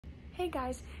Hey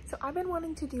guys, so I've been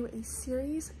wanting to do a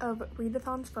series of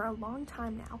readathons for a long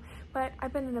time now, but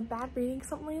I've been in a bad reading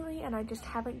slump lately and I just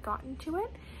haven't gotten to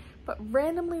it. But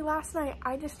randomly last night,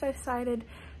 I just decided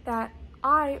that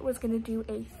I was going to do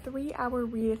a 3-hour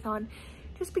readathon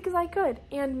just because I could,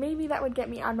 and maybe that would get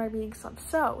me out of my reading slump.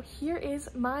 So here is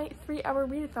my 3-hour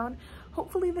readathon,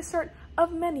 hopefully the start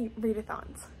of many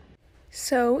readathons.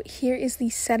 So here is the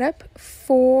setup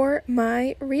for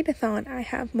my readathon. I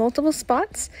have multiple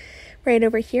spots. Right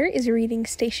over here is reading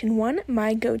station 1,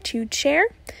 my go-to chair.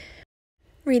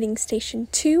 Reading station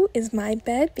 2 is my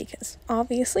bed, because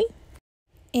obviously.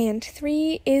 And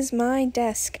 3 is my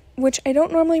desk, which I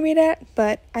don't normally read at,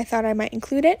 but I thought I might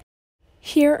include it.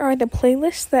 Here are the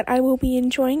playlists that I will be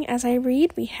enjoying as I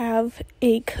read. We have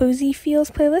a Cozy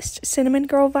Feels playlist, Cinnamon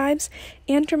Girl Vibes,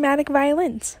 and Dramatic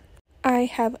Violins. I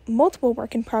have multiple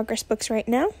work-in-progress books right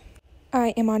now.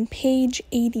 I am on page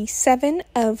 87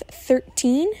 of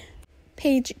 13,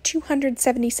 page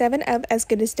 277 of As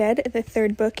Good as Dead, the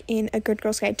third book in A Good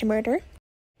Girl's Guide to Murder,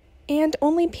 and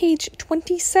only page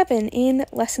 27 in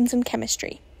Lessons in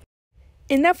Chemistry.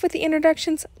 Enough with the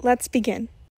introductions, let's begin.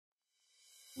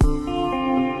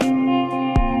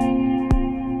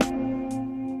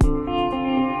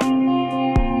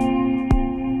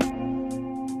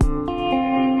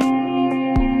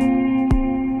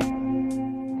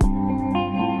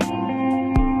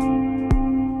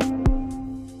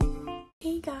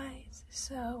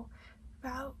 So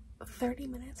about 30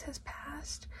 minutes has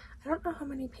passed. I don't know how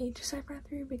many pages I've read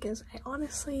through because I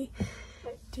honestly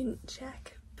didn't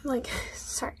check.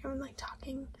 Sorry, I'm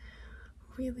talking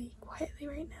really quietly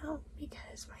right now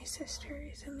because my sister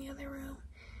is in the other room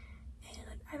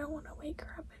and I don't want to wake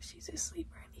her up if she's asleep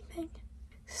or anything.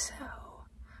 So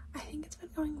I think it's been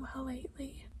going well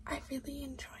lately. I'm really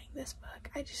enjoying this book.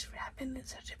 I just have been in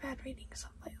such a bad reading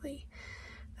slump lately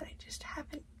that I just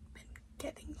haven't been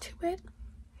getting to it.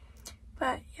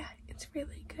 But yeah, it's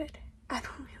really good. I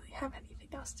don't really have anything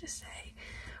else to say,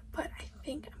 but I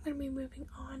think I'm going to be moving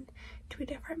on to a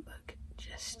different book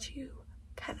just to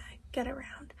kind of get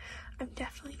around. I'm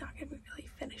definitely not going to be really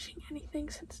finishing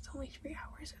anything since it's only 3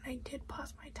 hours, and I did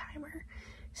pause my timer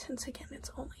since, again,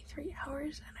 it's only 3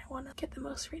 hours and I want to get the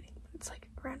most reading. It's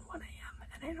around 1 a.m.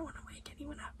 and I don't want to wake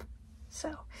anyone up.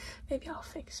 So maybe I'll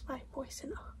fix my voice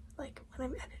and when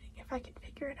I'm editing if I can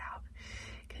figure it out,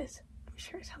 because I'm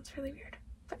sure it sounds really weird,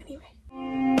 but anyway.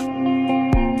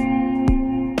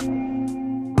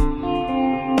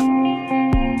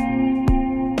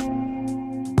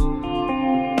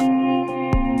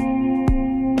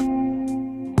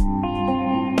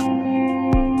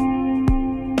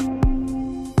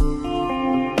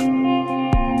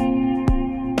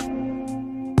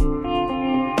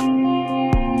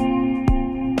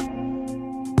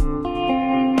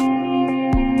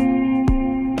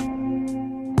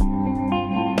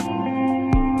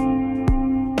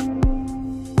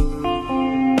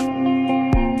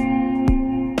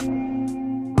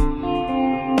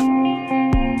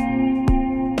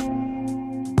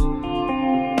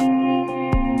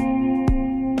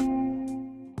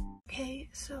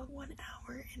 So 1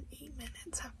 hour and 8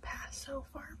 minutes have passed so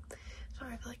far. So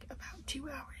I have about 2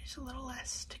 hours, a little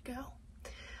less to go.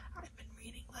 I've been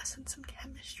reading Lessons in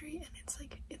Chemistry and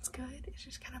it's good. It's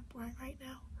just kind of boring right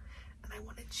now. And I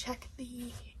want to check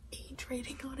the age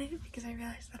rating on it because I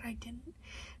realized that I didn't.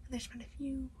 And there's been a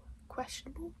few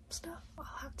questionable stuff. I'll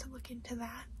have to look into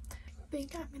that. I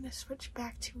think I'm going to switch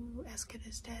back to As Good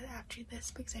as Dead after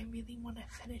this because I really want to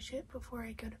finish it before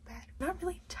I go to bed. I'm not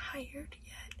really tired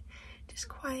yet. Just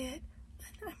quiet,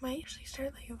 and I might actually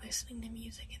start listening to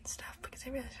music and stuff because I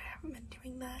realized I haven't been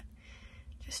doing that,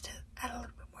 just to add a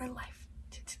little bit more life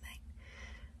to tonight.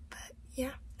 But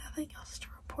yeah, nothing else to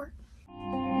report.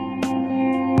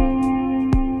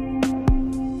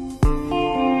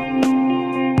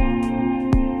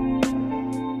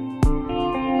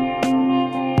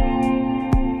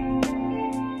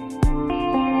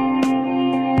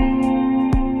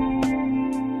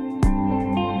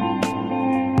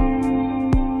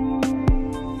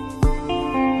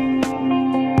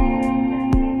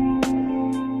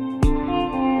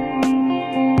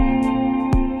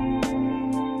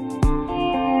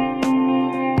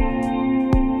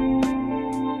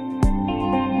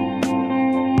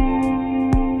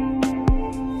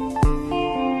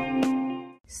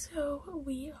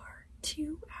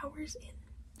 In,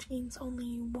 which means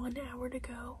only 1 hour to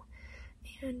go,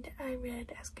 and I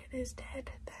read As Good as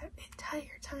Dead that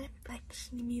entire time.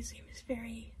 The music was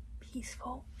very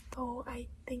peaceful, though I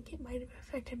think it might have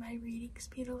affected my reading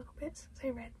speed a little bit since I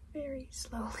read very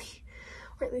slowly,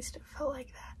 or at least it felt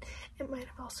like that. It might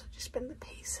have also just been the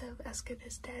pace of As Good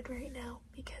as Dead right now,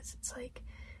 because it's like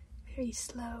very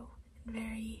slow and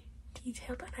very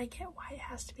detailed, and I get why it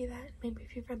has to be that. Maybe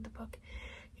if you've read the book,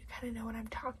 you kind of know what I'm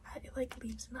talking about. It like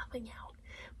leaves nothing out,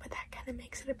 but that kind of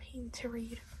makes it a pain to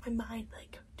read. My mind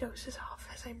like dozes off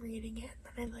as I'm reading it,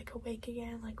 and then I like awake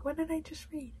again, like, what did I just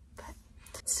read? But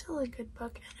it's still a good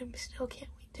book, and I still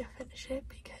can't wait to finish it,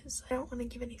 because I don't want to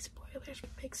give any spoilers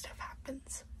when big stuff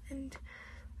happens, and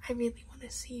I really want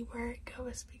to see where it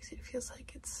goes, because it feels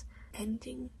like it's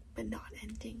ending but not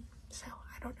ending, so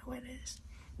I don't know what it is.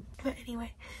 But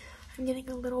anyway, I'm getting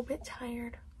a little bit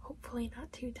tired, hopefully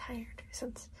not too tired,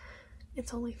 since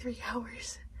it's only 3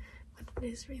 hours, but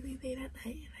it is really late at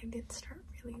night, and I did start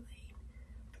really late.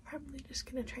 I'm probably just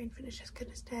gonna try and finish As Good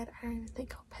as Dead. I don't even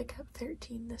think I'll pick up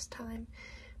 13 this time.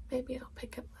 Maybe I'll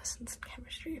pick up lessons in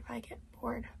chemistry if I get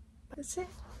bored. But that's it.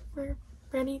 We're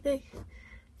ready to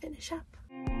finish up.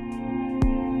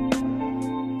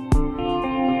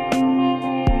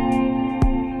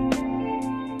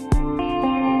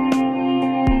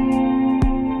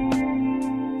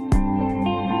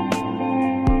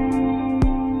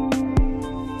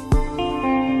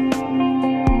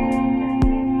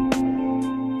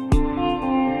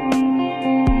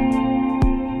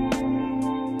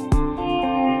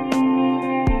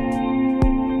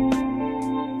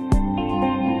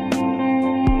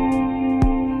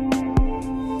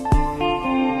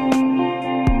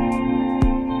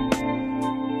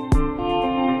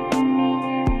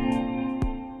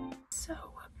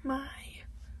 My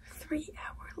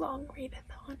 3-hour-long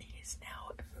readathon is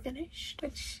now finished,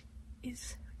 which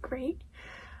is great.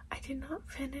 I did not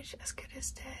finish As Good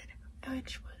as Dead,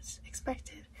 which was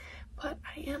expected, but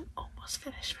I am almost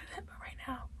finished with it. But right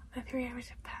now, the 3 hours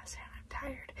have passed and I'm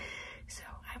tired, so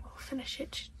I will finish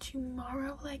it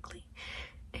tomorrow likely.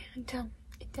 And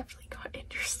it definitely got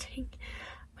interesting.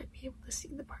 I might be able to see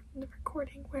the part in the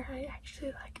recording where I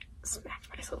actually like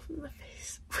smacked myself in the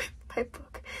face with my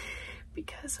book.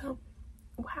 Because,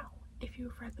 wow, if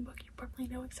you've read the book, you probably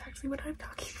know exactly what I'm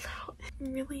talking about.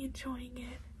 I'm really enjoying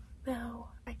it, though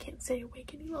I can't stay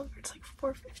awake any longer. It's like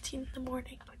 4:15 in the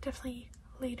morning. Definitely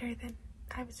later than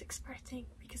I was expecting,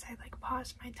 because I like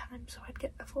paused my time so I'd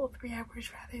get the full 3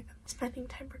 hours rather than spending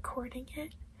time recording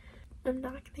it. I'm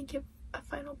not gonna give a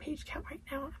final page count right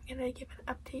now. I'm gonna give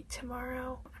an update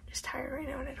tomorrow. I'm just tired right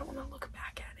now and I don't want to look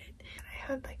back at it. And I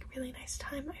had like a really nice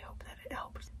time. I hope that it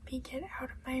helps me get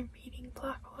out of my reading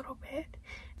block a little bit.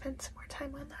 Spend some more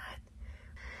time on that.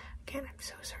 Again, I'm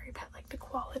so sorry about like the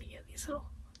quality of these little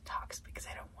talks, because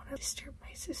I don't want to disturb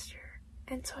my sister,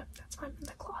 and so that's why I'm in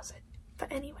the closet.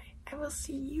 But anyway, I will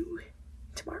see you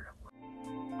tomorrow.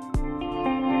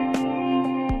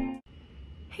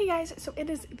 Hey guys, so it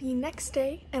is the next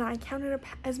day, and I counted up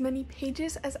as many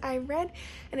pages as I read,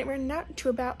 and it ran out to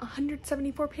about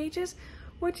 174 pages,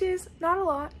 which is not a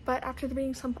lot, but after the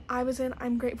reading slump I was in,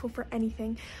 I'm grateful for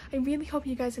anything. I really hope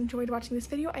you guys enjoyed watching this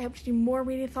video. I hope to do more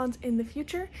readathons in the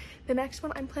future. The next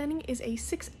one I'm planning is a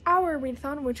 6-hour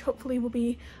readathon, which hopefully will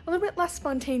be a little bit less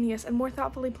spontaneous and more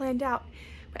thoughtfully planned out.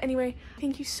 But anyway,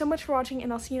 thank you so much for watching,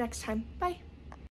 and I'll see you next time. Bye!